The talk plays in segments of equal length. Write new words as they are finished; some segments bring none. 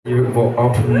Wo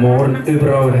ab morgen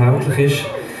überall erhältlich ist.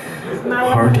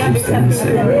 Hard keeps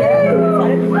dancing.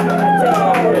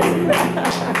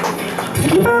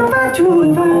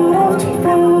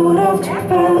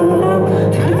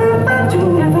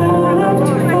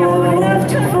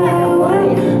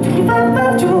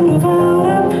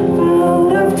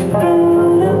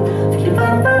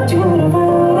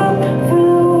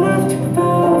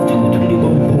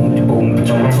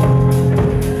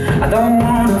 I don't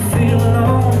wanna feel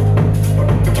alone.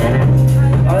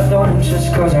 I don't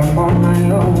just cause I'm on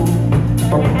my own.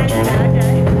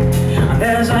 And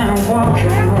as I'm walking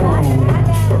home,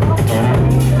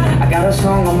 I got a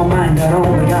song on my mind that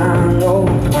only I know.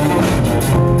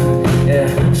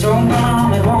 Yeah, so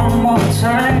mom it one more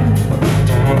time.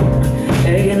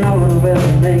 Yeah, you know it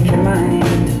will make your mind.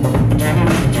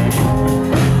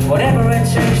 Whatever it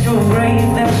takes to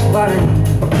engrave this line,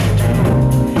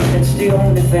 it's the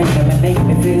only thing that will make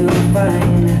me feel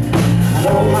fine. And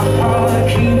oh, my heart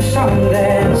keeps on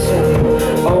dancing.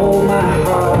 Oh, my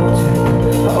heart,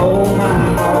 oh, my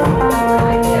heart.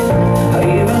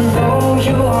 Even though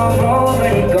you are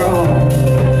already gone.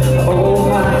 Oh,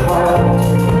 my heart,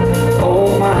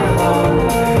 oh, my heart.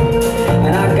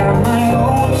 And I got my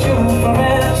own tune from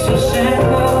it to sing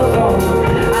along.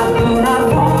 I do not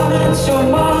want it so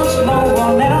much, no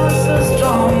one else is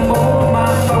strong. Oh,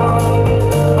 my heart.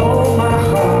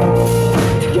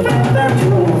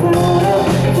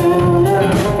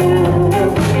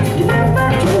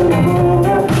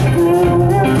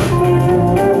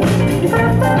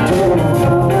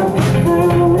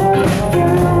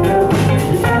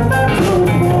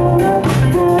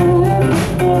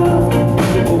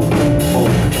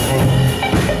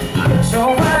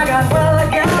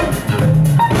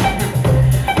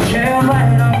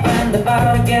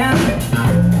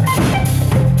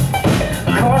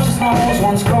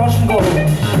 Once caution goes,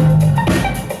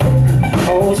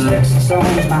 old sticks and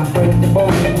stones might break the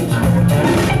bones.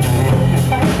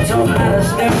 Tough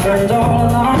matters different all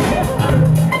along.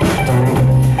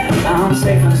 I'm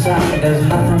safe and sound, there's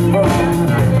nothing wrong.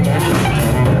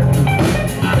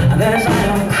 And as I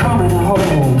am coming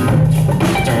home,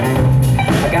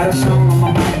 I got a song on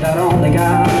my mind that only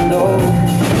God knows.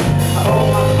 Oh,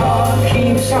 my heart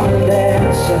keeps on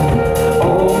dancing.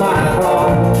 Oh, my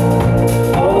heart.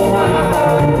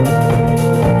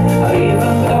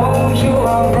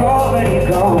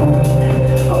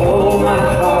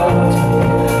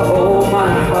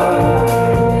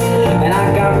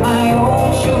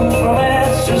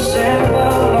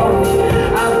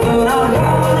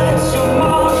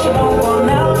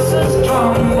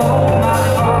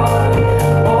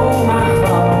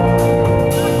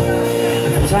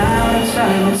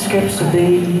 Skips a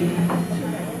beat.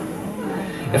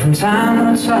 If from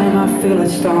time to time I feel it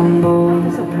stumble,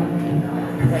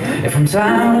 if from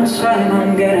time to time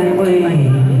I'm getting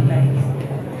weak,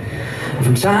 if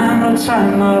from time to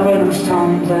time my rhythm's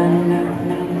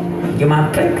tumbling, you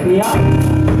might pick me up,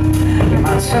 you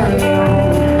might turn me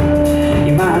on,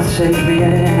 you might take me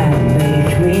in and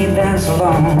make me dance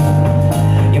along.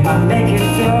 You might make it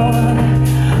feel,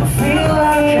 I feel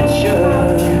like it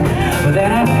should, but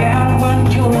then again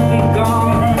when you'll be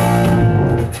gone.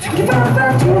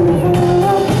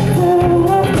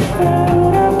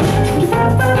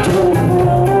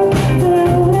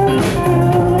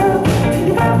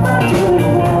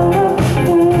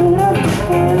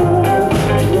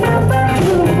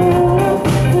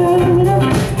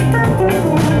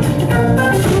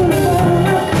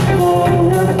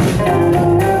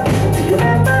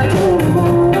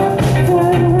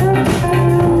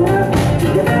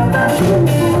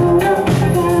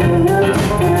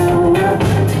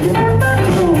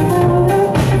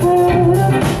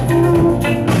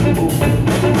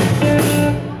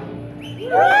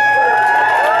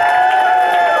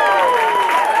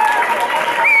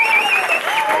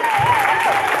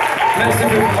 Merci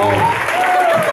beaucoup.